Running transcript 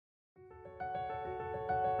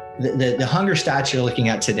the hunger stats you're looking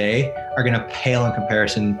at today are going to pale in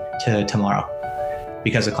comparison to tomorrow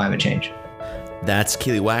because of climate change. That's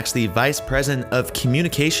Keely Wax, the Vice President of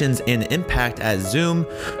Communications and Impact at Zoom,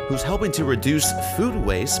 who's helping to reduce food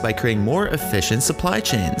waste by creating more efficient supply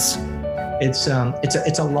chains. It's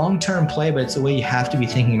a long-term play, but it's the way you have to be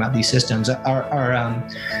thinking about these systems. Our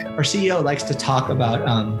CEO likes to talk about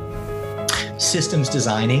systems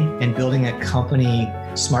designing and building a company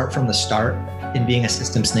smart from the start and being a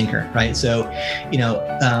systems thinker, right? So,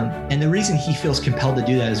 and the reason he feels compelled to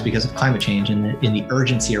do that is because of climate change and the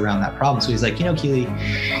urgency around that problem. So he's like, Keely,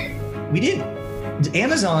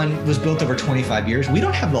 Amazon was built over 25 years. We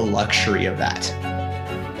don't have the luxury of that.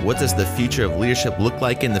 What does the future of leadership look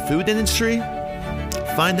like in the food industry?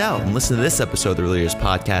 Find out and listen to this episode of the Leaders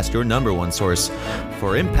Podcast, your number one source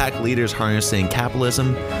for impact leaders harnessing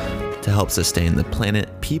capitalism to help sustain the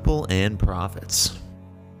planet, people, and profits.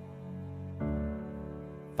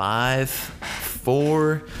 5,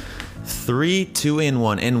 4, 3, 2, and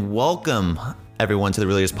 1. And welcome everyone to the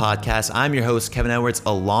Leaders Podcast. I'm your host, Kevin Edwards.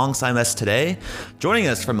 Alongside us today, joining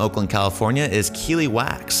us from Oakland, California, is Keely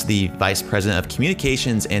Wax, the Vice President of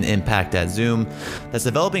Communications and Impact at Zoom, that's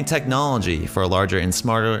developing technology for a larger and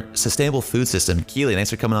smarter, sustainable food system. Keely, thanks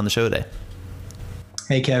for coming on the show today.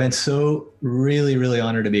 Hey, Kevin. So really, really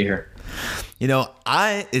honored to be here.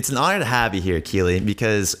 It's an honor to have you here, Keely,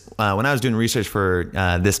 because when I was doing research for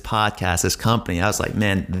this podcast, this company, I was like,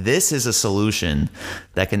 man, this is a solution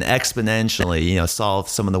that can exponentially, solve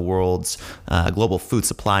some of the world's global food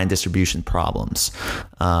supply and distribution problems.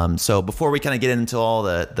 So before we kind of get into all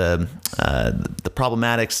the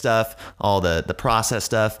problematic stuff, all the process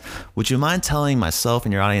stuff, would you mind telling myself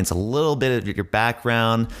and your audience a little bit of your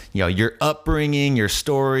background, your upbringing, your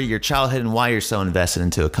story, your childhood, and why you're so invested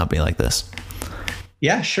into a company like this?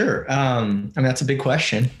 Yeah, sure. That's a big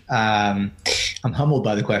question. I'm humbled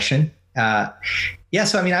by the question. I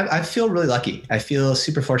feel really lucky. I feel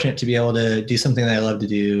super fortunate to be able to do something that I love to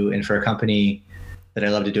do and for a company that I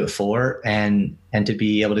love to do it for, and to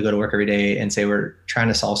be able to go to work every day and say we're trying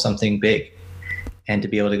to solve something big, and to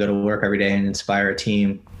be able to go to work every day and inspire a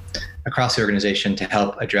team across the organization to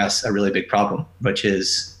help address a really big problem, which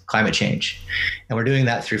is climate change. And we're doing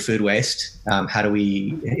that through food waste. It's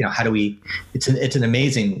an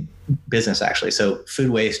amazing business, actually. So food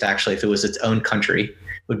waste, actually, if it was its own country,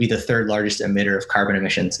 would be the third largest emitter of carbon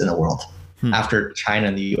emissions in the world after China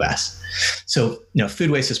and the US. So,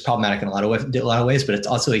 food waste is problematic in a lot of ways, but it's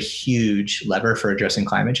also a huge lever for addressing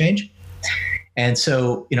climate change. And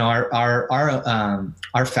so,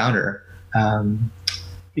 our founder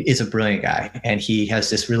is a brilliant guy, and he has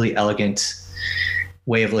this really elegant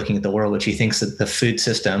way of looking at the world, which he thinks that the food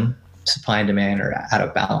system, supply and demand, are out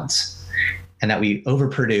of balance, and that we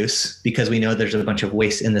overproduce because we know there's a bunch of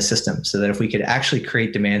waste in the system. So that if we could actually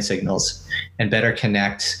create demand signals and better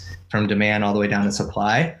connect from demand all the way down to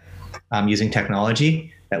supply using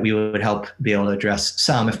technology, that we would help be able to address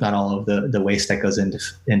some, if not all, of the waste that goes into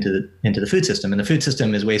the food system. And the food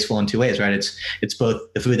system is wasteful in two ways, right? It's both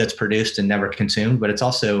the food that's produced and never consumed, but it's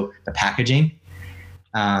also the packaging,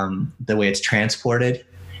 the way it's transported.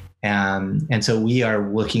 And so we are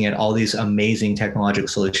looking at all these amazing technological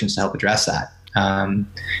solutions to help address that.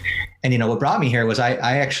 What brought me here was I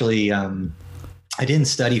actually, I didn't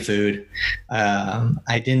study food.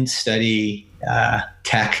 I didn't study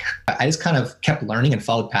tech. I just kind of kept learning and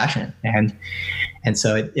followed passion. And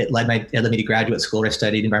so it led me to graduate school where I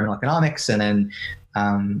studied environmental economics. And then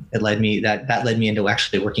that led me into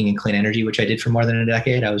actually working in clean energy, which I did for more than a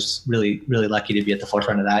decade. I was really, really lucky to be at the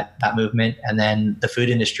forefront of that movement. And then the food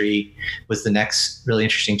industry was the next really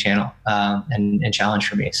interesting channel and challenge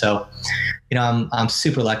for me. So, I'm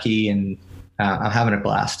super lucky, and I'm having a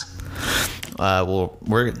blast. Well,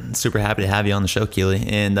 we're super happy to have you on the show, Keely.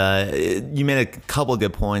 And you made a couple of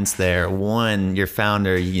good points there. One, your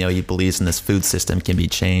founder, he believes in this food system can be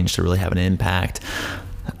changed to really have an impact.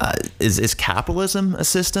 Is capitalism a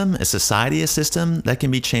system? Is society a system that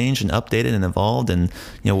can be changed and updated and evolved? And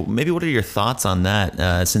maybe what are your thoughts on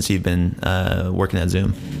that since you've been working at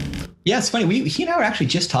Zoom? Yeah, it's funny. He and I were actually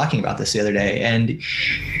just talking about this the other day. And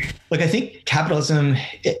look, I think capitalism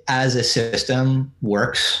as a system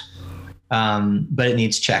works. But it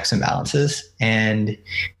needs checks and balances, and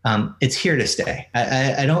it's here to stay.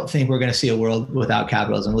 I don't think we're going to see a world without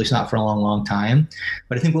capitalism, at least not for a long, long time.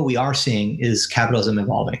 But I think what we are seeing is capitalism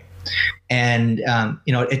evolving. And,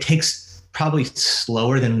 it takes probably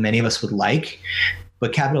slower than many of us would like,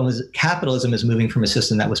 but capitalism is moving from a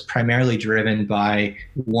system that was primarily driven by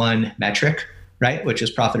one metric, right, which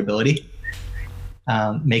is profitability,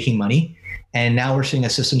 making money. And now we're seeing a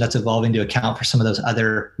system that's evolving to account for some of those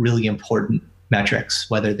other really important metrics,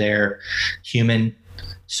 whether they're human,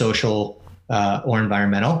 social, or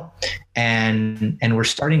environmental. And we're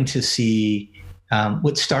starting to see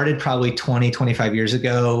what started probably 20, 25 years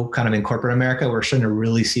ago, kind of in corporate America. We're starting to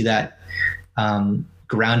really see that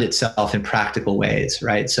ground itself in practical ways,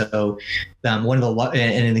 right? So and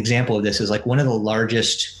an example of this is like one of the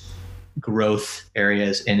largest growth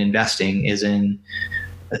areas in investing is in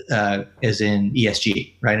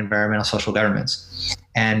ESG, right? Environmental social governance.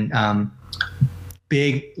 And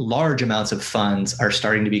large amounts of funds are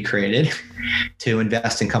starting to be created to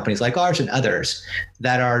invest in companies like ours and others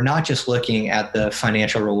that are not just looking at the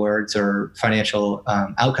financial rewards or financial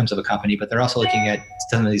outcomes of a company, but they're also looking at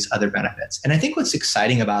some of these other benefits. And I think what's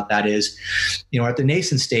exciting about that is, at the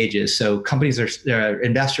nascent stages, so companies are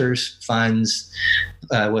investors, funds,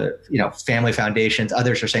 family foundations,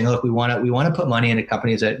 others are saying, look, we want to put money into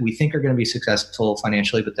companies that we think are going to be successful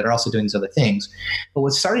financially, but that are also doing these other things. But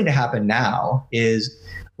what's starting to happen now is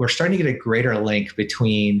we're starting to get a greater link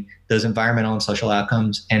between those environmental and social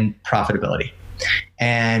outcomes and profitability.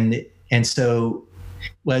 And so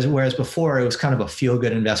whereas before it was kind of a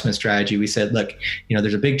feel-good investment strategy, we said, look,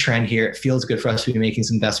 there's a big trend here. It feels good for us to be making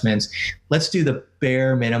some investments. Let's do the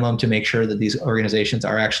bare minimum to make sure that these organizations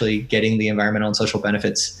are actually getting the environmental and social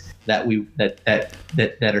benefits that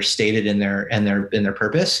are stated in their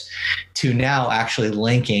purpose, to now actually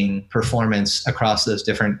linking performance across those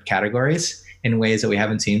different categories in ways that we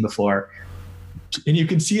haven't seen before. And you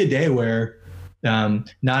can see a day where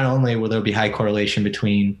not only will there be high correlation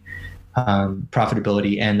between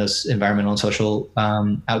profitability and those environmental and social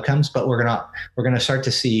outcomes, but we're gonna start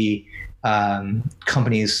to see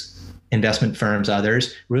companies, investment firms,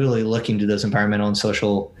 others really looking to those environmental and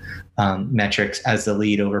social metrics as the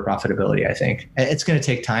lead over profitability. I think it's going to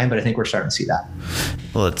take time, but I think we're starting to see that.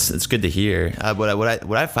 Well, it's good to hear.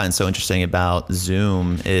 What I find so interesting about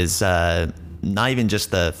Zoom is not even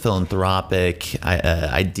just the philanthropic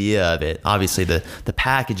idea of it. Obviously, the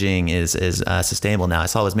packaging is sustainable now. I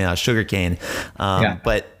saw it was made out of sugarcane.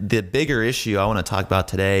 But the bigger issue I want to talk about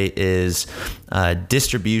today is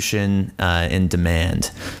distribution and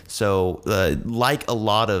demand. So like a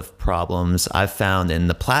lot of problems I've found in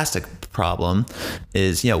the plastic problem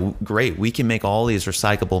is, great, we can make all these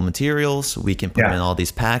recyclable materials, we can put them in all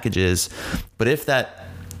these packages, but if that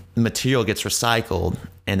material gets recycled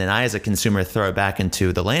and then I as a consumer throw it back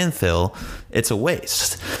into the landfill, it's a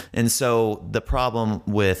waste. And so the problem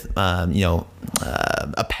with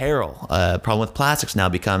apparel, problem with plastics now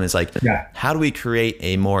becomes how do we create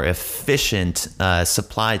a more efficient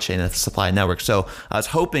supply chain, a supply network? So I was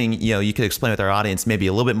hoping you could explain with our audience maybe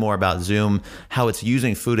a little bit more about Zoom, how it's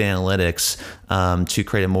using food analytics to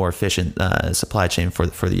create a more efficient supply chain for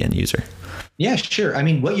the end user. Yeah, sure. I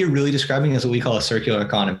mean, what you're really describing is what we call a circular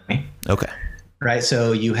economy. Okay. Right.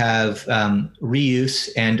 So you have reuse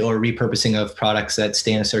and or repurposing of products that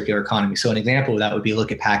stay in a circular economy. So an example of that would be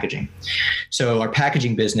look at packaging. So our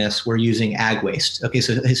packaging business, we're using ag waste. Okay.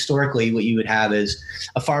 So historically what you would have is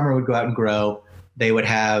a farmer would go out and grow. They would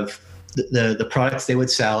have the products they would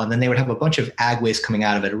sell, and then they would have a bunch of ag waste coming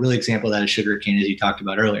out of it. A really example of that is sugarcane, as you talked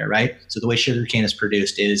about earlier, right? So the way sugarcane is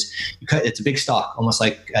produced is it's a big stalk, almost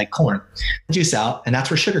like corn. Juice out, and that's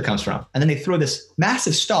where sugar comes from. And then they throw this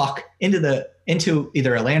massive stalk into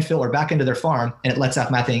either a landfill or back into their farm, and it lets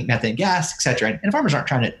out methane gas, et cetera. And farmers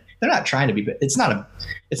they're not trying to be, it's not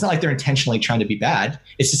like they're intentionally trying to be bad.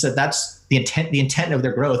 It's just that that's the intent. The intent of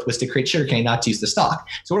their growth was to create sugarcane, not to use the stalk.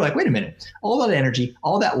 So we're like, wait a minute, all that energy,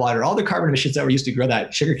 all that water, all the carbon emissions that were used to grow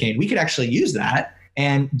that sugarcane, we could actually use that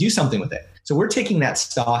and do something with it. So we're taking that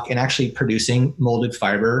stalk and actually producing molded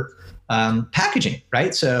fiber packaging,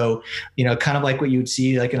 right? So, kind of like what you would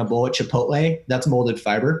see like in a bowl at Chipotle, that's molded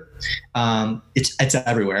fiber. It's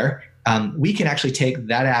everywhere. We can actually take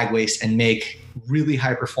that ag waste and make really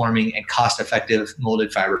high performing and cost effective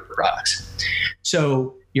molded fiber products.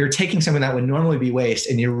 So you're taking something that would normally be waste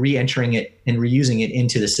and you're re-entering it and reusing it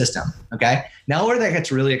into the system. Okay. Now where that gets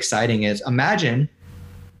really exciting is, imagine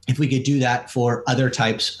if we could do that for other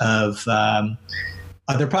types of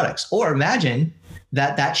other products, or imagine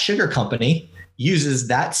that sugar company uses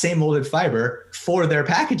that same molded fiber for their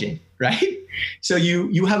packaging, right? So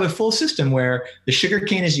you have a full system where the sugar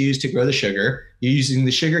cane is used to grow the sugar. You're using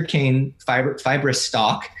the sugar cane fibrous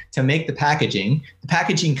stalk to make the packaging. The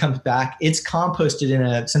packaging comes back. It's composted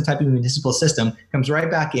in some type of municipal system, comes right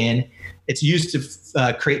back in. It's used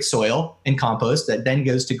to create soil and compost that then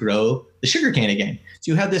goes to grow the sugar cane again.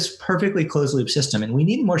 So you have this perfectly closed loop system, and we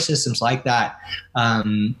need more systems like that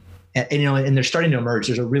and they're starting to emerge.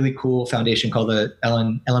 There's a really cool foundation called the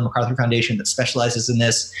Ellen MacArthur Foundation that specializes in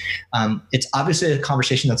this. It's obviously a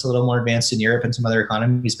conversation that's a little more advanced in Europe and some other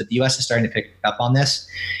economies, but the US is starting to pick up on this.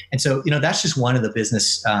 And so, that's just one of the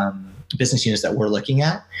business units that we're looking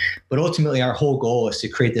at. But ultimately, our whole goal is to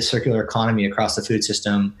create this circular economy across the food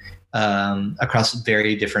system, across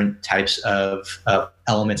very different types of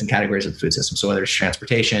elements and categories of the food system. So whether it's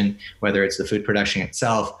transportation, whether it's the food production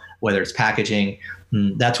itself, whether it's packaging,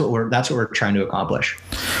 that's what we're trying to accomplish.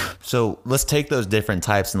 So let's take those different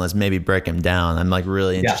types and let's maybe break them down. I'm like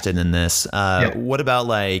really interested in this. What about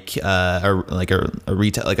like a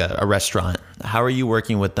retail, like a restaurant? How are you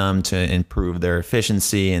working with them to improve their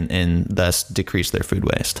efficiency and thus decrease their food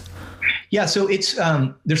waste? Yeah, so it's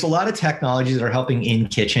there's a lot of technologies that are helping in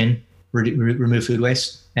kitchen remove food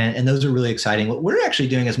waste, and those are really exciting. What we're actually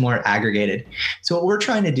doing is more aggregated. So what we're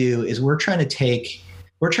trying to do is we're trying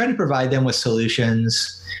to provide them with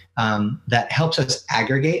solutions that helps us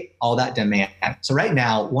aggregate all that demand. So right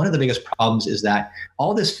now, one of the biggest problems is that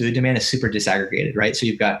all this food demand is super disaggregated, right? So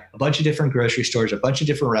you've got a bunch of different grocery stores, a bunch of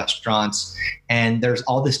different restaurants, and there's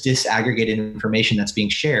all this disaggregated information that's being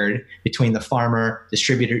shared between the farmer,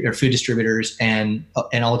 distributor, or food distributors, and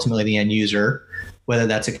ultimately the end user, whether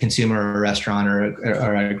that's a consumer or a restaurant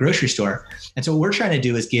or a grocery store. And so what we're trying to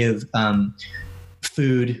do is give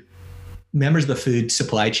members of the food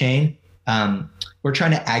supply chain, we're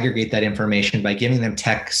trying to aggregate that information by giving them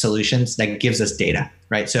tech solutions that gives us data,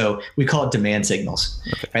 right? So we call it demand signals,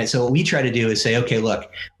 right? So what we try to do is say, okay,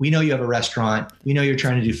 look, we know you have a restaurant. We know you're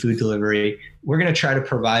trying to do food delivery. We're going to try to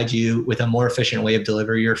provide you with a more efficient way of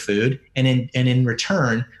delivering your food. And in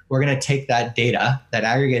return, we're going to take that data, that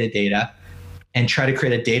aggregated data, and try to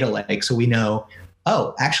create a data lake. So we know,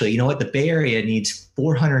 oh, actually, you know what? The Bay Area needs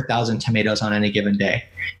 400,000 tomatoes on any given day.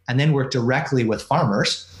 And then work directly with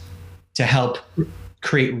farmers to help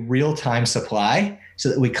create real-time supply so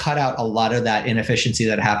that we cut out a lot of that inefficiency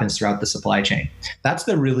that happens throughout the supply chain. That's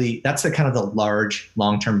the kind of the large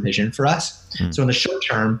long-term vision for us. So in the short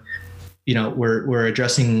term, we're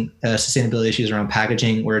addressing sustainability issues around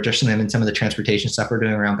packaging. We're addressing them in some of the transportation stuff we're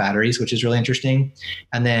doing around batteries, which is really interesting.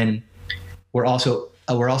 And then we're also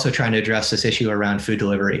trying to address this issue around food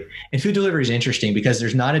delivery. And food delivery is interesting because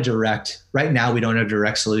right now we don't have a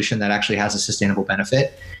direct solution that actually has a sustainable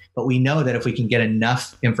benefit. But we know that if we can get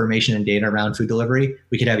enough information and data around food delivery,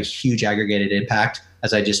 we could have a huge aggregated impact,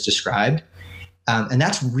 as I just described. And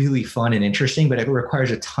that's really fun and interesting, but it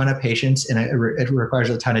requires a ton of patience and it requires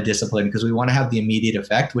a ton of discipline because we want to have the immediate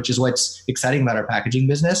effect, which is what's exciting about our packaging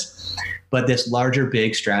business. But this larger,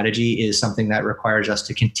 big strategy is something that requires us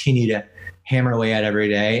to continue to hammer away at every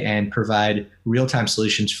day and provide real-time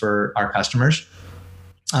solutions for our customers.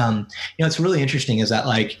 It's really interesting is that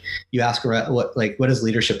you ask what does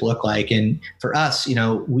leadership look like? And for us,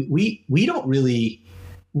 we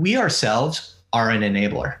ourselves are an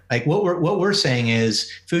enabler. Like what we're saying is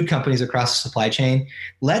food companies across the supply chain,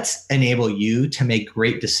 let's enable you to make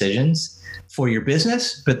great decisions for your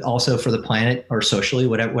business, but also for the planet or socially,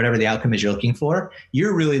 whatever the outcome is you're looking for.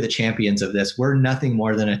 You're really the champions of this. We're nothing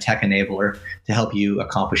more than a tech enabler to help you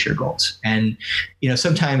accomplish your goals. And,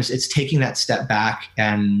 sometimes it's taking that step back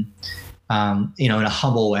and, in a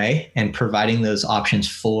humble way and providing those options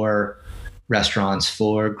for restaurants,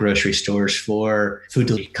 for grocery stores, for food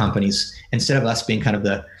delivery companies, instead of us being kind of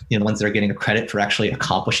the ones that are getting the credit for actually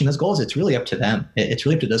accomplishing those goals. It's really up to them. It's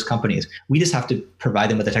really up to those companies. We just have to provide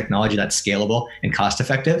them with a technology that's scalable and cost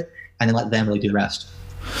effective, and then let them really do the rest.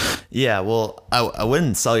 Yeah, well, I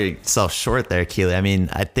wouldn't sell yourself short there, Keely. I mean,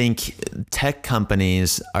 I think tech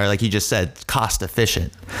companies are, like you just said, cost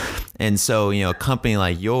efficient. And so, a company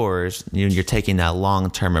like yours, you're taking that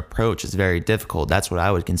long-term approach. It's very difficult. That's what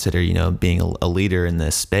I would consider, being a leader in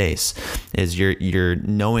this space, is you're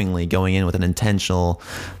knowingly going in with an intentional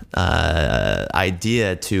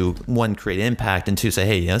idea to, one, create impact, and two, say,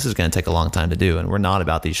 hey, this is going to take a long time to do, and we're not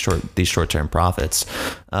about these short-term profits.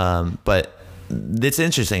 But it's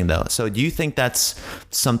interesting though. So do you think that's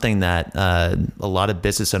something that a lot of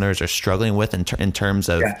business owners are struggling with in terms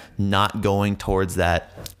of not going towards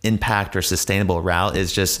that impact or sustainable route,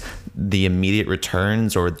 is just the immediate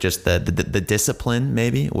returns or just the discipline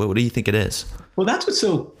maybe? What do you think it is? Well, that's what's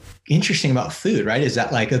so interesting about food, right? Is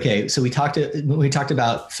that so we talked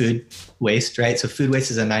about food waste, right? So food waste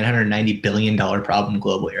is a $990 billion problem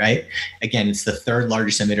globally, right? Again, it's the third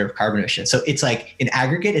largest emitter of carbon emissions. So it's in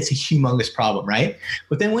aggregate, it's a humongous problem, right?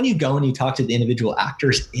 But then when you go and you talk to the individual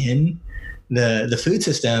actors in the food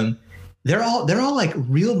system, they're all like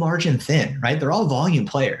real margin thin, right? They're all volume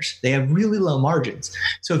players. They have really low margins.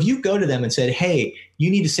 So if you go to them and said, hey,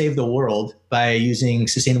 you need to save the world by using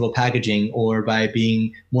sustainable packaging or by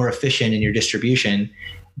being more efficient in your distribution,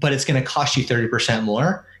 but it's going to cost you 30%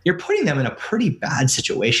 more, you're putting them in a pretty bad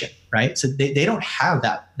situation, right? So they don't have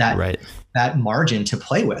that margin to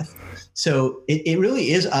play with. So it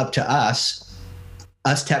really is up to us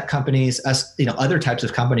tech companies, other types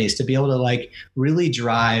of companies, to be able to like really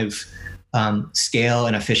drive scale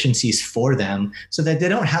and efficiencies for them so that they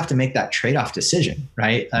don't have to make that trade-off decision,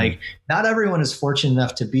 right? Like not everyone is fortunate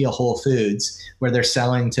enough to be a Whole Foods where they're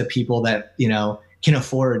selling to people that, can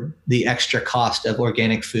afford the extra cost of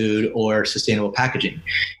organic food or sustainable packaging.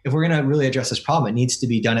 If we're going to really address this problem, it needs to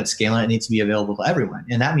be done at scale and it needs to be available to everyone.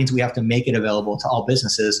 And that means we have to make it available to all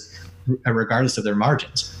businesses regardless of their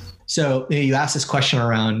margins. So you asked this question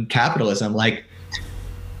around capitalism, like,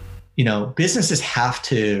 businesses have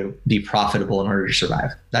to be profitable in order to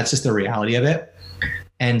survive. That's just the reality of it.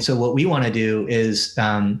 And so what we want to do is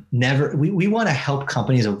we want to help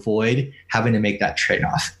companies avoid having to make that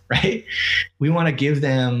trade-off, right? We want to give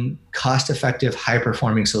them cost-effective,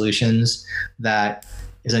 high-performing solutions that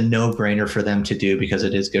is a no-brainer for them to do because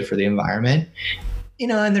it is good for the environment.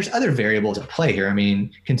 And there's other variables at play here. I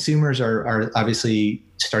mean, consumers are obviously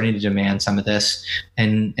starting to demand some of this,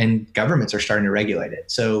 and governments are starting to regulate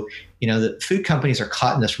it. So, the food companies are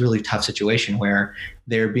caught in this really tough situation where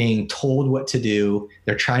they're being told what to do.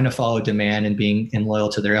 They're trying to follow demand and being loyal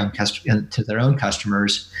to their own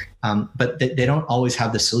customers, but they don't always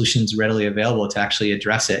have the solutions readily available to actually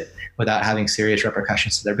address it without having serious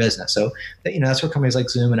repercussions to their business. So, that's where companies like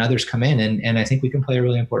Zoom and others come in, and I think we can play a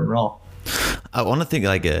really important role. I want to think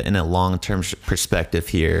like in a long-term perspective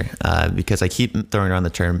here, because I keep throwing around the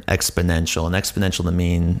term exponential, and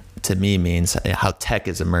exponential to me means how tech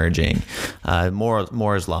is emerging.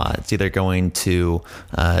 Moore's law. It's either going to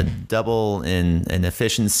double in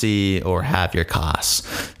efficiency or halve your costs.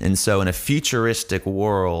 And so in a futuristic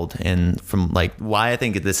world, and from like why I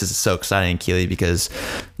think this is so exciting, Keely, because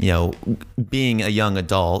being a young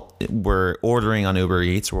adult, we're ordering on Uber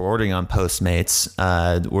Eats, we're ordering on Postmates.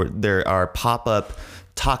 There are pop-up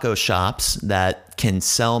taco shops that can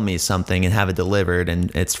sell me something and have it delivered,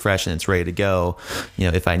 and it's fresh and it's ready to go,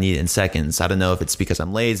 if I need it in seconds. I don't know if it's because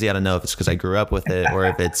I'm lazy. I don't know if it's because I grew up with it, or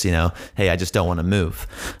if it's, hey, I just don't want to move.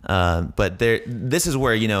 But this is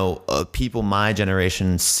where, people my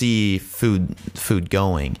generation see food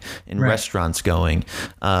going and right. Restaurants going.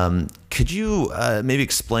 Could you maybe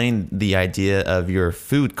explain the idea of your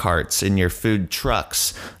food carts and your food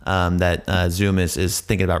trucks that Zoom is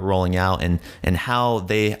thinking about rolling out, and how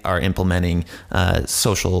they are implementing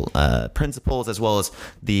social principles, as well as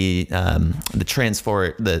the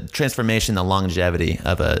transformation, the longevity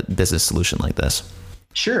of a business solution like this?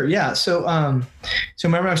 Sure. Yeah. So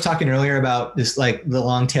remember I was talking earlier about this, like the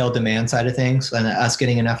long tail demand side of things, and us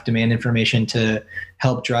getting enough demand information to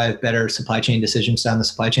help drive better supply chain decisions down the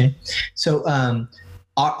supply chain. So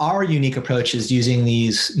our unique approach is using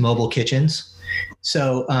these mobile kitchens.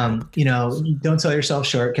 So, don't sell yourself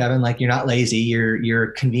short, Kevin. Like, you're not lazy. You're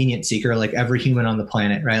a convenient seeker, like every human on the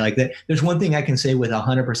planet, right? Like there's one thing I can say with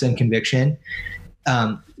 100% conviction.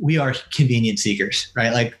 We are convenient seekers,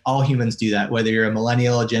 right? Like all humans do that, whether you're a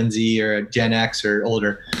millennial, a Gen Z, or a Gen X or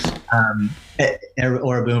older,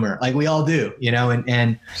 or a boomer. Like we all do,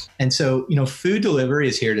 and so, food delivery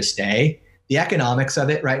is here to stay. The economics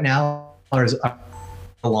of it right now are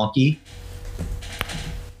wonky.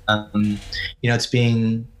 It's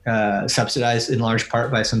being subsidized in large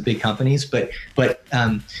part by some big companies, but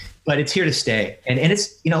it's here to stay. And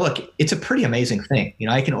it's, look, it's a pretty amazing thing.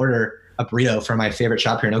 I can order a burrito from my favorite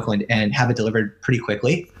shop here in Oakland and have it delivered pretty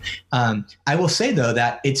quickly. I will say though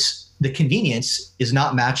that the convenience is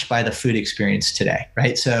not matched by the food experience today,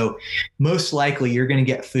 right? So most likely you're going to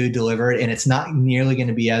get food delivered and it's not nearly going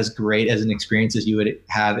to be as great as an experience as you would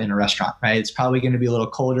have in a restaurant, right? It's probably going to be a little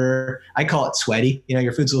colder. I call it sweaty.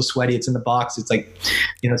 Your food's a little sweaty. It's in the box. It's like,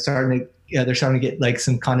 they're starting to get like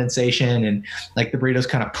some condensation, and like the burrito's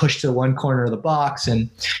kind of pushed to one corner of the box. And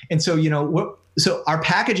so, so our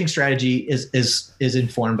packaging strategy is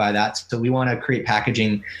informed by that. So we want to create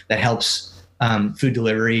packaging that helps food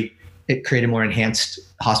delivery create a more enhanced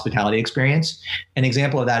hospitality experience. An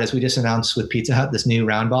example of that is we just announced with Pizza Hut this new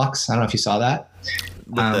round box. I don't know if you saw that.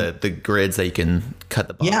 With the grids that you can cut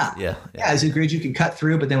the box. Yeah. As a grid you can cut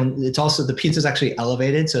through, but then it's also, the pizza's actually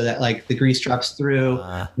elevated so that like the grease drops through.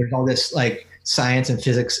 There's all this like science and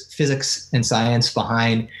physics and science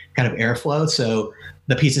behind kind of airflow. So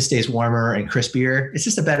the pizza stays warmer and crispier. It's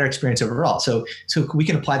just a better experience overall. So we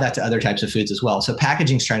can apply that to other types of foods as well. So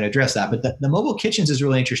packaging is trying to address that, but the mobile kitchens is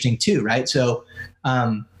really interesting too, right? So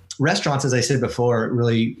restaurants, as I said before,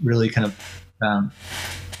 really kind of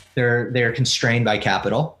they're constrained by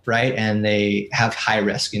capital, right? And they have high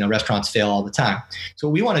risk. Restaurants fail all the time. So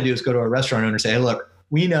what we want to do is go to a restaurant owner and say, hey, look,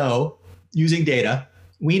 we know using data,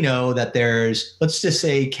 we know that let's just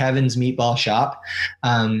say Kevin's Meatball Shop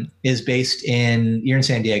is based you're in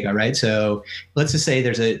San Diego, right? So let's just say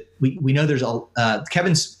we know there's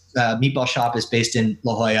Kevin's Meatball Shop is based in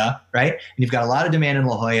La Jolla, right? And you've got a lot of demand in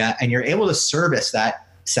La Jolla, and you're able to service that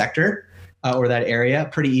sector or that area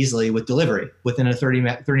pretty easily with delivery within a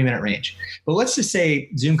 30-minute range. But let's just say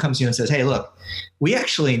Zoom comes to you and says, hey, look, we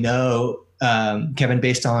actually know, Kevin,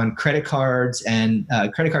 based on credit cards and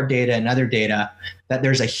credit card data and other data, that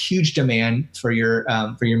there's a huge demand for your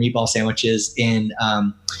meatball sandwiches in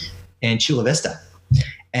Chula Vista.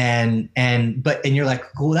 And you're like,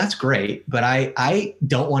 well, that's great, but I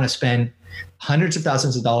don't want to spend hundreds of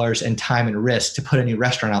thousands of dollars and time and risk to put a new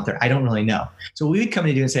restaurant out there. I don't really know. So we would come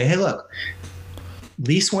to you and say, hey, look,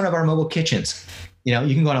 lease one of our mobile kitchens. You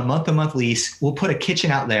can go on a month-to-month lease. We'll put a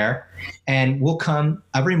kitchen out there, and we'll come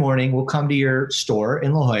every morning. We'll come to your store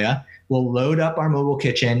in La Jolla. We'll load up our mobile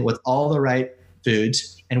kitchen with all the right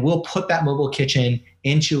foods, and we'll put that mobile kitchen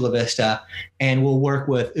in Chula Vista, and we'll work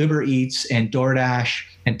with Uber Eats and DoorDash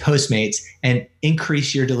and Postmates and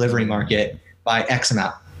increase your delivery market by X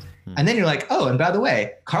amount. And then you're like, oh, and by the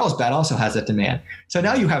way, Carlsbad also has that demand. So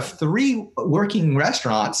now you have 3 working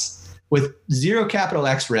restaurants with 0 capital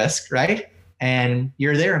X risk, right? And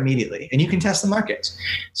you're there immediately, and you can test the markets.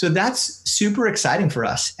 So that's super exciting for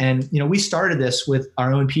us. And, we started this with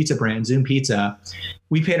our own pizza brand, Zume Pizza.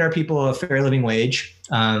 We paid our people a fair living wage,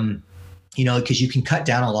 because you can cut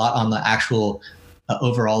down a lot on the actual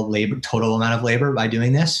overall total amount of labor by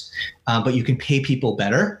doing this, but you can pay people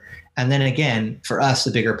better. And then again, for us,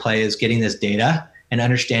 the bigger play is getting this data and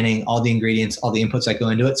understanding all the ingredients, all the inputs that go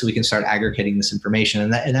into it, so we can start aggregating this information.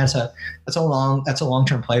 And that's a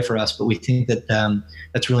long-term play for us, but we think that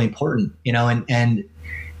that's really important, and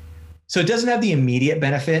so it doesn't have the immediate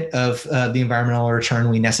benefit of the environmental return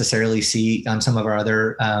we necessarily see on some of our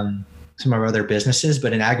other businesses,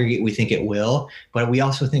 but in aggregate, we think it will. But we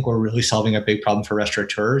also think we're really solving a big problem for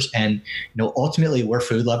restaurateurs. And, ultimately we're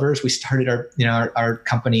food lovers. We started our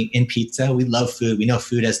company in pizza. We love food. We know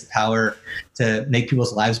food has the power to make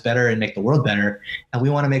people's lives better and make the world better. And we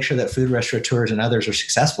want to make sure that food restaurateurs and others are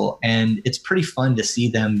successful. And it's pretty fun to see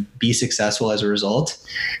them be successful as a result.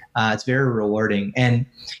 It's very rewarding. And,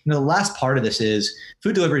 the last part of this is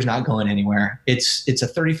food delivery is not going anywhere. It's a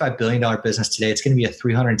 $35 billion business today. It's going to be a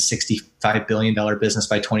 $365 billion business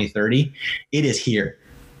by 2030. It is here.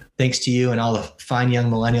 Thanks to you and all the fine young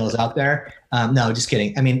millennials out there. No, just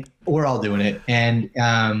kidding. I mean, we're all doing it. And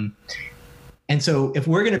so if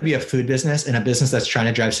we're going to be a food business and a business that's trying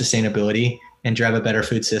to drive sustainability and drive a better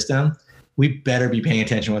food system, we better be paying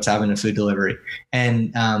attention to what's happening in food delivery.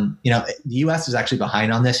 And, the US is actually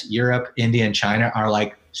behind on this. Europe, India, and China are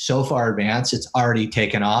like so far advanced. It's already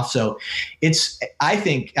taken off. So I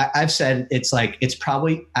think I've said it's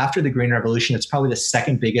probably after the Green Revolution, it's probably the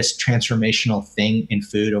second biggest transformational thing in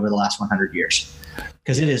food over the last 100 years,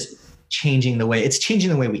 because it is changing the way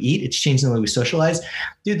we eat. It's changing the way we socialize.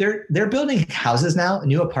 Dude, they're building houses now,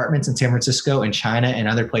 new apartments in San Francisco and China and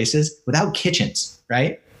other places without kitchens,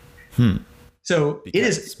 right? So it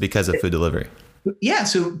is because of food delivery. Yeah.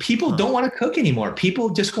 So people don't want to cook anymore. People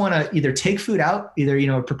just want to either take food out,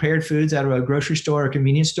 prepared foods out of a grocery store or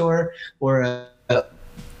convenience store or a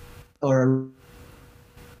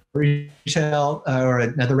retail or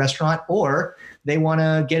another restaurant, or they want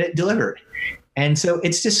to get it delivered. And so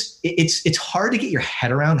it's hard to get your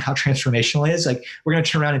head around how transformational it is. Like, we're going to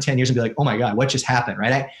turn around in 10 years and be like, oh my God, what just happened?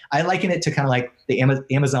 Right. I liken it to kind of like the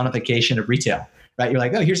Amazonification of retail. Right? You're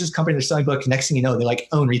like, oh, here's this company, they're selling books. Next thing you know, they like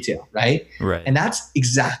own retail, right? Right. And that's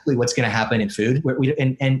exactly what's going to happen in food.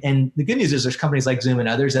 And the good news is there's companies like Zoom and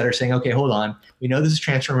others that are saying, okay, hold on. We know this is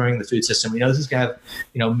transforming the food system. We know this is going to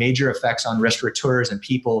have, major effects on restaurateurs and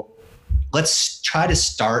people. Let's try to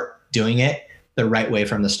start doing it the right way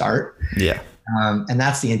from the start. Yeah. And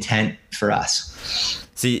that's the intent for us.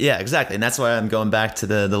 See, yeah, exactly, and that's why I'm going back to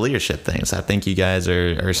the leadership things. I think you guys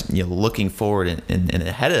are looking forward and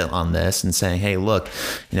ahead on this and saying, hey, look,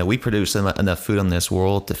 we produce enough food on this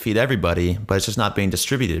world to feed everybody, but it's just not being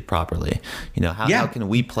distributed properly. How can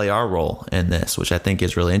we play our role in this, which I think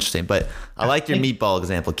is really interesting. But I like your meatball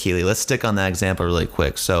example, Keely. Let's stick on that example really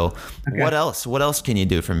quick. So what else can you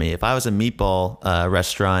do for me? If I was a meatball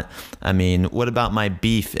restaurant, what about my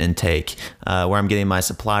beef intake, where I'm getting my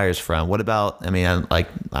suppliers from? What about,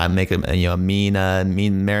 I make a mean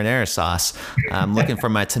marinara sauce. I'm looking for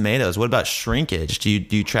my tomatoes. What about shrinkage? Do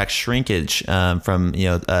you track shrinkage from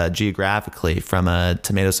geographically from a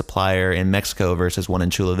tomato supplier in Mexico versus one in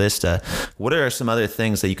Chula Vista? What are some other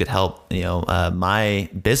things that you could help my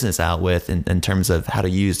business out with in terms of how to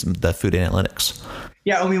use the food analytics?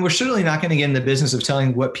 Yeah, we're certainly not going to get in the business of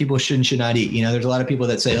telling what people should and should not eat. There's a lot of people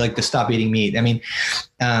that say to stop eating meat.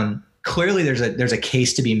 Clearly there's a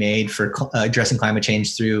case to be made for addressing climate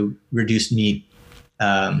change through reduced meat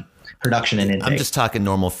production and intake. I'm just talking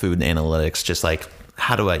normal food analytics, just like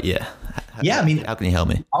how can you help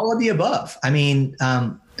me? All of the above.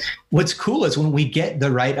 What's cool is when we get the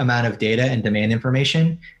right amount of data and demand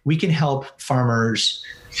information, we can help farmers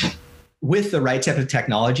with the right type of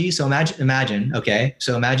technology. So imagine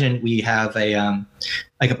we have a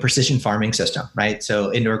precision farming system, right?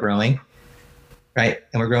 So indoor growing, right?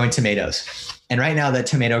 And we're growing tomatoes. And right now that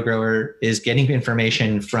tomato grower is getting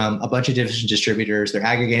information from a bunch of different distributors. They're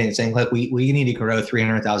aggregating and saying, look, we need to grow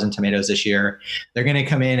 300,000 tomatoes this year. They're going to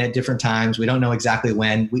come in at different times. We don't know exactly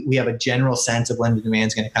when. We have a general sense of when the demand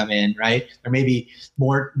is going to come in, right? There may be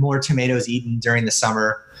more tomatoes eaten during the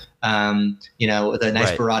summer, with a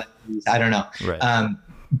nice variety. I don't know. Right.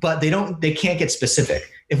 But they can't get specific.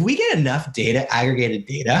 If we get enough data, aggregated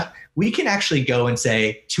data, we can actually go and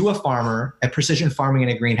say to a farmer at Precision Farming in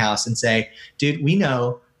a greenhouse and say, dude, we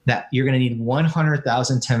know that you're going to need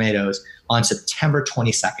 100,000 tomatoes on September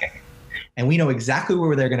 22nd. And we know exactly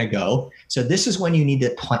where they're going to go. So this is when you need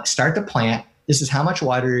to start the plant. This is how much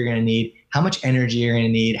water you're going to need, how much energy you're going to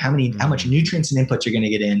need, how much nutrients and inputs you're going to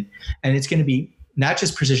get in. And it's going to be not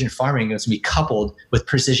just precision farming, it's going to be coupled with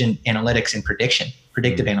precision analytics and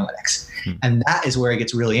predictive analytics. And that is where it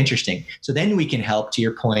gets really interesting. So then we can help, to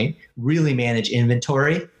your point, really manage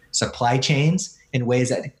inventory, supply chains in ways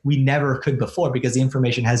that we never could before because the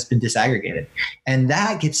information has been disaggregated. And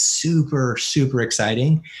that gets super, super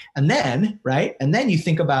exciting. And then you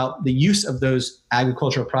think about the use of those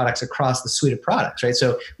agricultural products across the suite of products, right?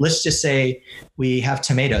 So let's just say we have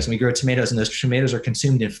tomatoes and we grow tomatoes and those tomatoes are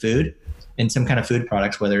consumed in food, in some kind of food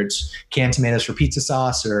products, whether it's canned tomatoes for pizza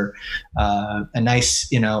sauce or a nice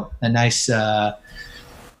salsa,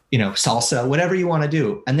 whatever you want to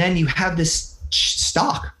do. And then you have this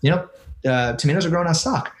stock, tomatoes are grown on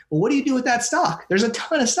stock. Well, what do you do with that stock? There's a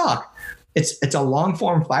ton of stock. It's a long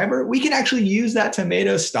form fiber. We can actually use that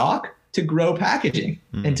tomato stock to grow packaging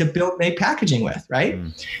and to make packaging with, right?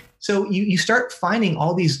 So you start finding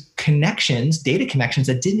all these connections, data connections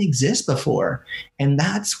that didn't exist before. And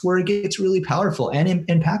that's where it gets really powerful and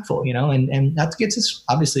impactful, and that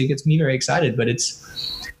gets me very excited, but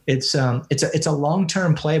it's a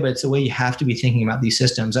long-term play, but it's the way you have to be thinking about these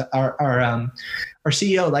systems. Our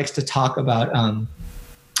CEO likes to talk about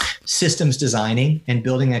systems designing and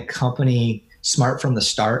building a company smart from the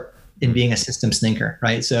start in being a systems thinker,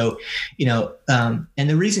 right? So, and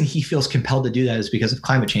the reason he feels compelled to do that is because of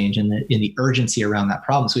climate change and the urgency around that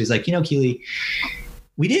problem. So he's like, Keely,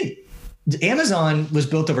 Amazon was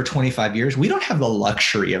built over 25 years. We don't have the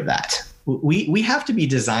luxury of that. We have to be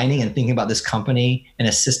designing and thinking about this company in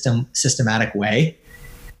a systematic way,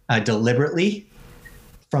 deliberately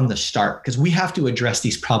from the start, because we have to address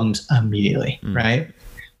these problems immediately, right?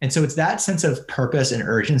 And so it's that sense of purpose and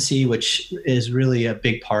urgency, which is really a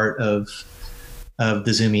big part of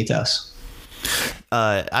the Zoom ethos.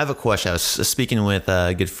 I have a question. I was speaking with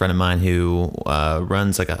a good friend of mine who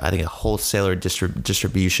runs a wholesaler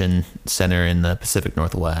distribution center in the Pacific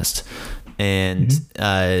Northwest. And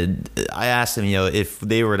I asked him, if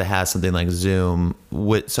they were to have something like Zoom,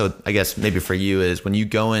 so I guess maybe for you is when you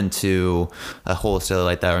go into a wholesaler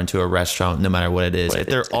like that or into a restaurant, no matter what it is, if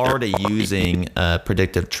they're already using a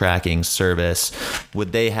predictive tracking service,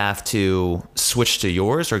 would they have to switch to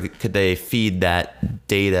yours, or could they feed that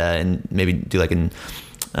data and maybe do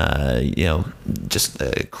just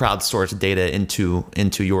crowdsource data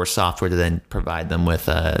into your software to then provide them with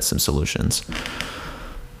some solutions?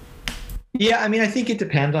 Yeah, I think it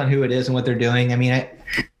depends on who it is and what they're doing.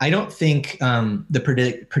 I don't think the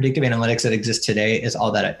predictive analytics that exists today is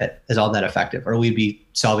all that effective, or we'd be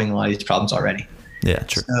solving a lot of these problems already. Yeah,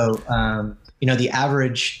 true. So, the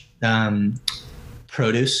average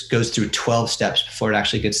produce goes through 12 steps before it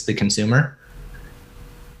actually gets to the consumer.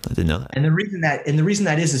 I didn't know that. And the reason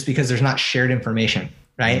that is because there's not shared information,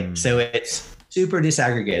 right? So it's super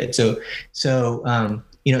disaggregated. So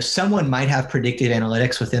someone might have predictive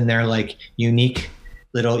analytics within their like unique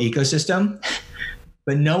little ecosystem,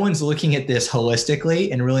 but no one's looking at this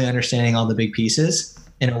holistically and really understanding all the big pieces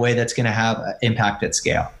in a way that's going to have impact at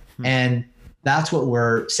scale. And that's what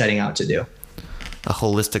we're setting out to do. A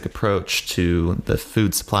holistic approach to the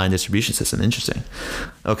food supply and distribution system. Interesting.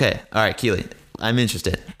 Okay. All right, Keely, I'm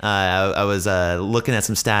interested. I was looking at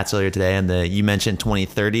some stats earlier today, and you mentioned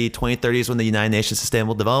 2030. 2030 is when the United Nations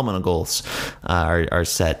Sustainable Development Goals are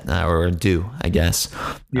set or are due, I guess.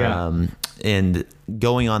 Yeah. And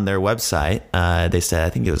going on their website, they said, I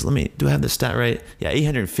think it was, do I have the stat right? Yeah,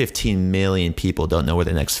 815 million people don't know where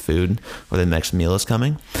their next food or their next meal is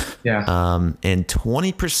coming. Yeah. And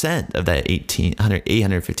 20% of that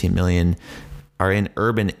 815 million are in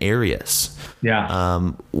urban areas. Yeah.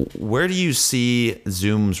 Where do you see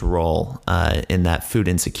Zoom's role in that food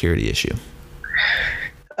insecurity issue?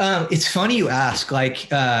 It's funny you ask.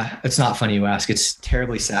 It's not funny you ask. It's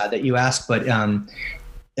terribly sad that you ask, but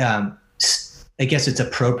I guess it's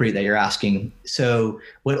appropriate that you're asking. So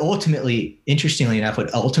interestingly enough,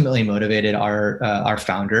 what ultimately motivated our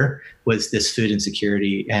founder was this food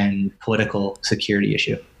insecurity and political security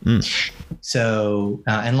issue. So,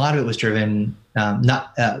 and a lot of it was driven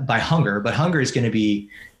not by hunger, but hunger is going to be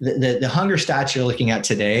the hunger stats you're looking at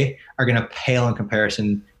today are going to pale in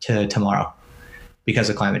comparison to tomorrow because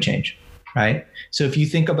of climate change. Right. So if you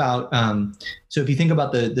think about the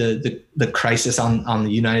crisis on the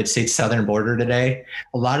United States southern border today,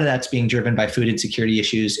 a lot of that's being driven by food insecurity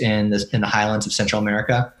issues in the highlands of Central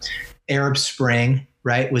America. Arab Spring,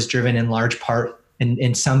 right, was driven in large part,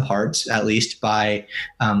 in some parts at least, by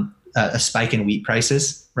a spike in wheat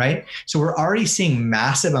prices. Right. So we're already seeing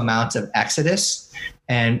massive amounts of exodus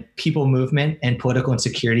and people movement and political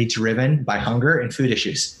insecurity driven by hunger and food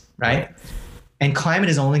issues. Right. And climate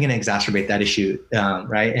is only going to exacerbate that issue,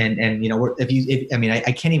 right? And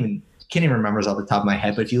I can't even remember off the top of my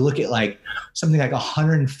head, but if you look at like something like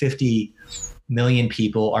 150 million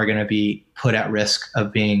people are going to be put at risk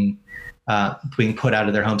of being put out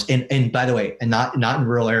of their homes. And by the way, and not in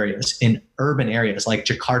rural areas, in urban areas like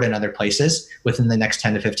Jakarta and other places within the next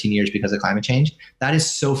 10 to 15 years because of climate change. That is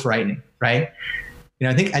so frightening, right?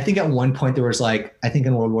 I think at one point there was in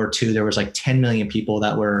World War II, there was 10 million people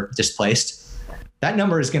that were displaced. That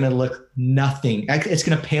number is going to look nothing. It's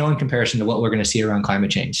going to pale in comparison to what we're going to see around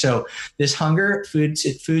climate change. So this hunger, food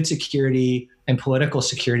security, and political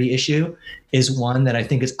security issue is one that I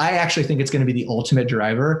actually think it's going to be the ultimate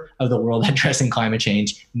driver of the world addressing climate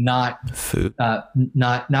change, not food,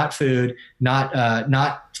 not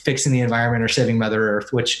fixing the environment or saving Mother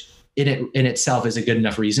Earth, which in itself is a good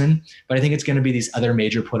enough reason. But I think it's going to be these other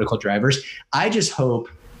major political drivers. I just hope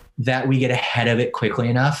that we get ahead of it quickly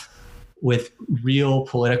enough with real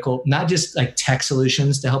political, not just like tech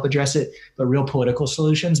solutions to help address it, but real political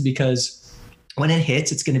solutions, because when it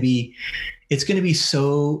hits, it's going to be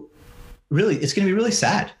really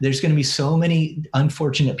sad. There's going to be so many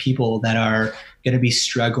unfortunate people that are going to be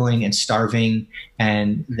struggling and starving,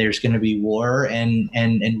 and there's going to be war and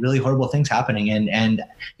really horrible things happening. And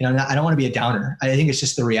I don't want to be a downer. I think it's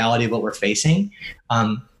just the reality of what we're facing.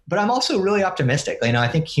 But I'm also really optimistic. I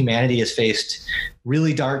think humanity has faced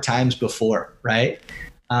really dark times before, right?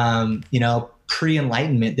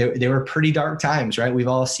 Pre-Enlightenment, there were pretty dark times, right? We've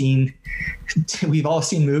all seen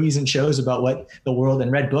movies and shows about what the world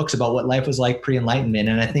and read books about what life was like pre-Enlightenment.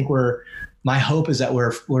 And I think my hope is that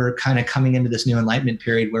we're kind of coming into this new Enlightenment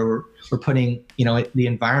period where we're putting, the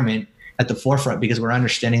environment at the forefront because we're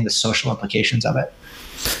understanding the social implications of it.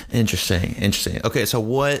 Interesting. Okay, so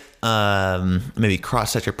what maybe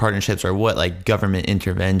cross-sector partnerships or what government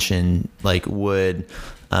intervention would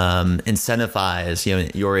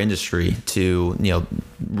incentivize your industry to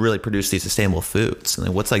really produce these sustainable foods?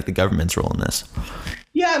 What's the government's role in this?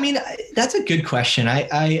 Yeah, that's a good question.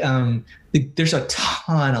 There's a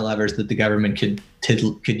ton of levers that the government could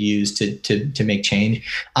use to make change.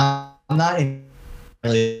 I'm not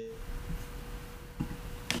really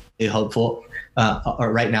hopeful.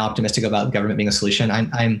 Or right now optimistic about government being a solution.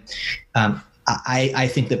 I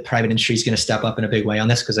think that private industry is going to step up in a big way on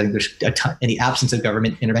this because I think there's a ton, in the absence of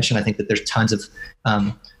government intervention. I think that there's tons of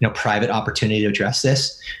private opportunity to address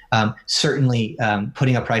this. Certainly,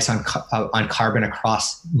 putting a price on carbon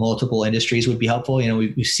across multiple industries would be helpful.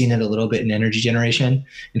 We've seen it a little bit in energy generation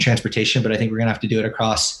and transportation, but I think we're going to have to do it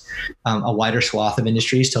across a wider swath of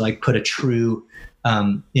industries to put a true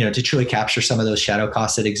to truly capture some of those shadow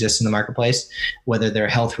costs that exist in the marketplace, whether they're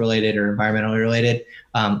health related or environmentally related,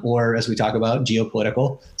 or as we talk about,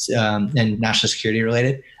 geopolitical and national security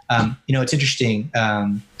related. It's interesting.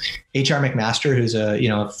 H.R. McMaster, who's a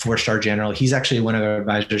 4-star general, he's actually one of our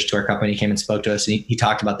advisors to our company. He came and spoke to us, and he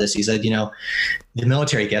talked about this. He said, the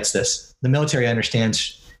military gets this. The military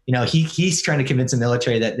understands. He's trying to convince the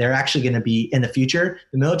military that they're actually going to be in the future.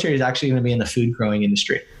 The military is actually going to be in the food growing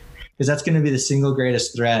industry, because that's going to be the single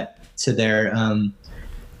greatest threat to their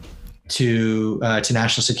to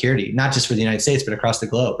national security, not just for the United States but across the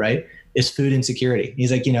globe. Right? Is food insecurity.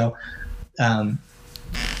 He's like,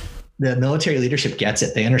 the military leadership gets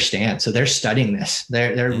it. They understand. So they're studying this.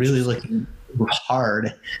 They're really looking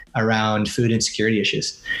hard around food insecurity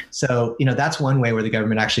issues. So, that's one way where the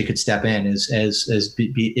government actually could step in is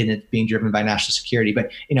in it being driven by national security. But,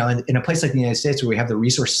 in a place like the United States where we have the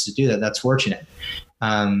resources to do that, that's fortunate.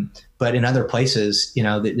 But in other places,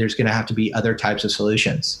 there's going to have to be other types of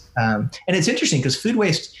solutions. And it's interesting because food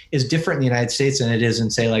waste is different in the United States than it is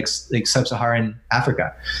in, say, like sub-Saharan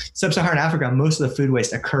Africa. Sub-Saharan Africa, most of the food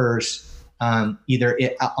waste occurs either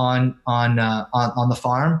on the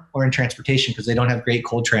farm or in transportation, because they don't have great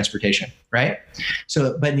cold transportation, right?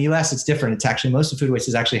 So, but in the U.S., it's different. It's actually, most of the food waste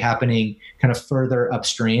is actually happening kind of further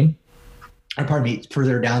upstream, or pardon me,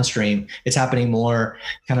 further downstream. It's happening more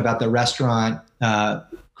kind of at the restaurant,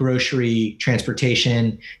 grocery,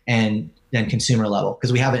 transportation, and then consumer level,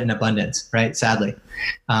 because we have it in abundance, right? Sadly.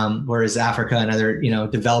 Whereas Africa and other,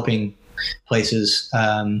 developing places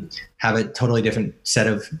have a totally different set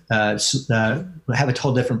of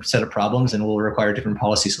problems, and will require different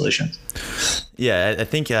policy solutions. Yeah, I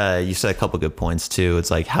think you said a couple of good points too. It's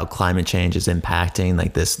like how climate change is impacting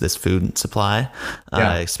like this food supply,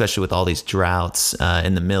 especially with all these droughts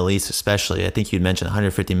in the Middle East, especially. I think you'd mentioned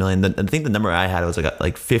 150 million. I think the number I had was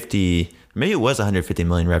like 50. Maybe it was 150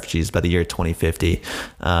 million refugees by the year 2050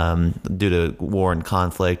 due to war and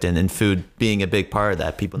conflict, and food being a big part of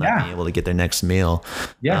that, people not being able to get their next meal.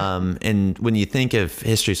 Yeah. And when you think of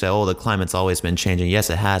history, say, the climate's always been changing. Yes,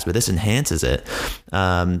 it has, but this enhances it.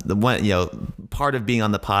 The one, part of being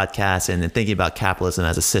on the podcast and thinking about capitalism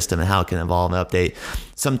as a system and how it can evolve and update,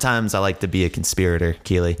 sometimes I like to be a conspirator,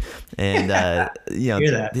 Keely. And,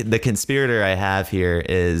 the conspirator I have here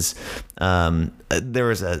is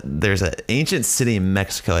there's an ancient city in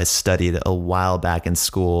Mexico I studied a while back in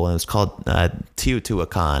school, and it was called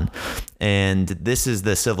Teotihuacan. And this is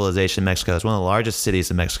the civilization of Mexico. It's one of the largest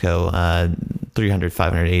cities in Mexico, 300,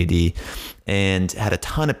 500 AD, and had a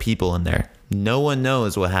ton of people in there. No one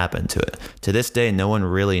knows what happened to it. To this day, no one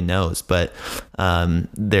really knows. But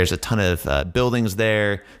there's a ton of buildings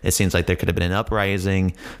there. It seems like there could have been an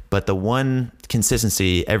uprising. But the one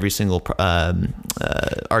consistency every single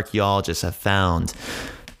archaeologists have found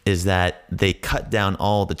is that they cut down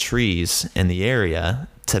all the trees in the area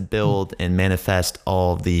to build and manifest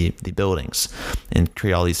all the buildings and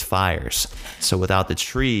create all these fires. So without the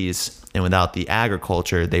trees and without the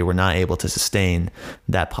agriculture, they were not able to sustain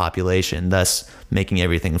that population, thus making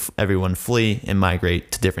everyone flee and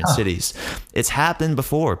migrate to different cities. It's happened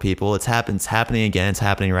before, people. It's happening again. It's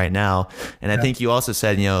happening right now. And I think you also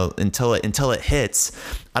said, until it hits,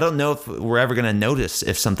 I don't know if we're ever going to notice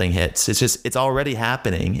if something hits. It's already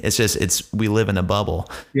happening. We live in a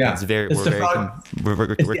bubble. Yeah. We're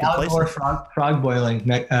the Al Gore frog boiling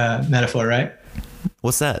metaphor, right?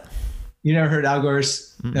 What's that? You never heard Al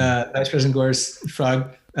Gore's, Vice President Gore's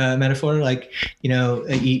frog metaphor? Like,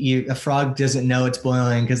 a frog doesn't know it's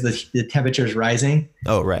boiling because the temperature is rising.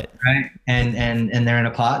 Oh, right. Right. And they're in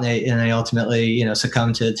a pot, and they ultimately,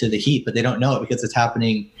 succumb to the heat, but they don't know it because it's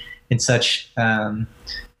happening in such kind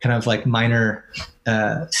of like minor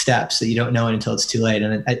steps that you don't know it until it's too late.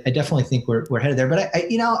 And I definitely think we're headed there. But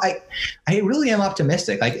I really am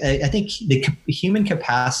optimistic. I think the human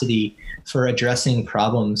capacity for addressing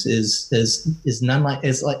problems is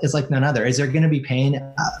like none other. Is there going to be pain?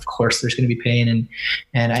 Of course, there's going to be pain,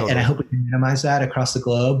 and totally. I hope we can minimize that across the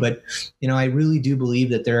globe. But I really do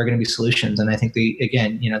believe that there are going to be solutions, and I think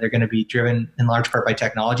they're going to be driven in large part by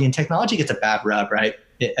technology. And technology gets a bad rub, right?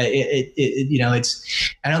 I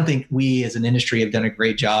don't think we as an industry have done a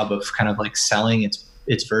great job of kind of like selling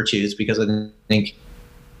its virtues, because I think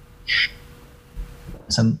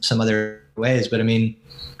some other ways, but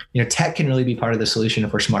tech can really be part of the solution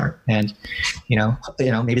if we're smart. And,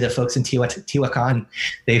 maybe the folks in Teotihuacan,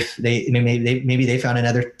 maybe they found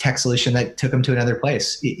another tech solution that took them to another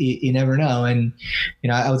place. You never know. And,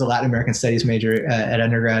 I was a Latin American studies major at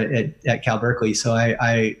undergrad at Cal Berkeley. So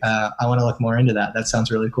I want to look more into that. That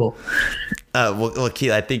sounds really cool. Well,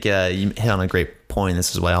 Keith, I think you hit on a great point.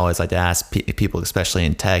 This is what I always like to ask people, especially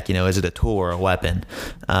in tech. Is it a tool or a weapon?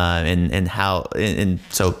 And how? And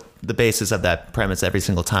so the basis of that premise, every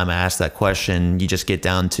single time I ask that question, you just get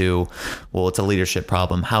down to, well, it's a leadership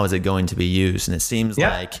problem. How is it going to be used? And it seems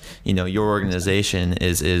like your organization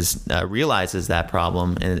is realizes that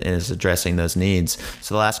problem and is addressing those needs.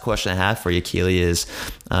 So the last question I have for you, Keely, is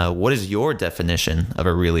what is your definition of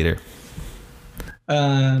a real leader?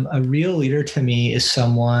 A real leader to me is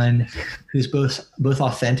someone who's both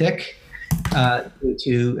authentic,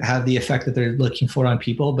 to have the effect that they're looking for on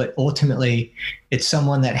people, but ultimately it's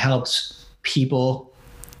someone that helps people,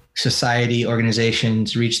 society,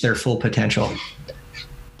 organizations reach their full potential.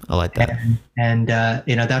 I like that. And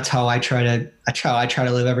that's how I try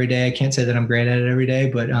to live every day. I can't say that I'm great at it every day,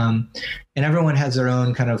 but and everyone has their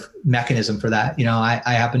own kind of mechanism for that.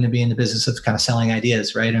 I happen to be in the business of kind of selling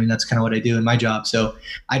ideas, right? I mean, that's kind of what I do in my job. So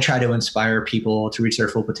I try to inspire people to reach their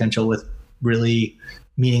full potential with really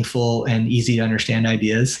meaningful and easy to understand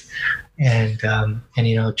ideas, and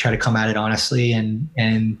try to come at it honestly, and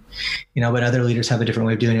but other leaders have a different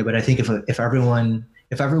way of doing it. But I think if everyone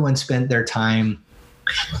spent their time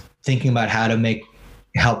thinking about how to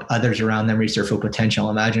help others around them reach their full potential,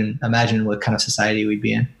 imagine what kind of society we'd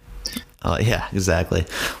be in. Yeah, exactly.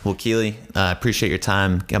 Well, Keely, I appreciate your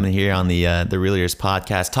time coming here on the Real Leaders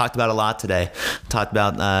podcast. Talked about a lot today. Talked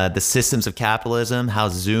about the systems of capitalism, how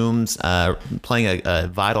Zoom's playing a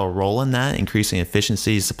vital role in that, increasing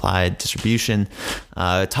efficiency, supply, distribution.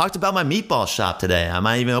 Talked about my meatball shop today. I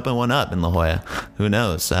might even open one up in La Jolla. Who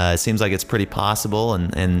knows? It seems like it's pretty possible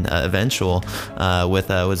and eventual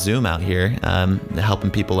with Zoom out here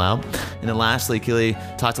helping people out. And then lastly, Keely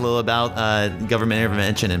talked a little about government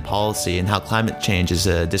intervention and policy, and how climate change is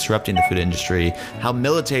disrupting the food industry, how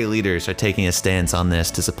military leaders are taking a stance on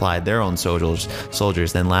this to supply their own soldiers.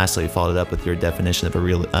 Then lastly, followed up with your definition of a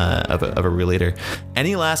real leader.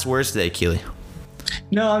 Any last words today, Keely?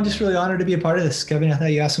 No, I'm just really honored to be a part of this, Kevin. I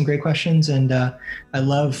thought you asked some great questions, and I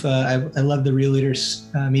love the Real Leaders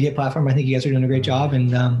media platform. I think you guys are doing a great job,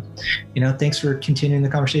 and thanks for continuing the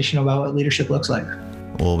conversation about what leadership looks like.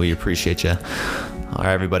 Well, we appreciate you. All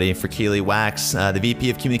right, everybody. For Keely Wax, the VP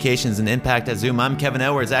of Communications and Impact at Zoom, I'm Kevin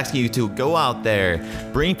Edwards, asking you to go out there,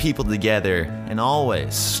 bring people together, and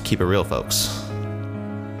always keep it real, folks.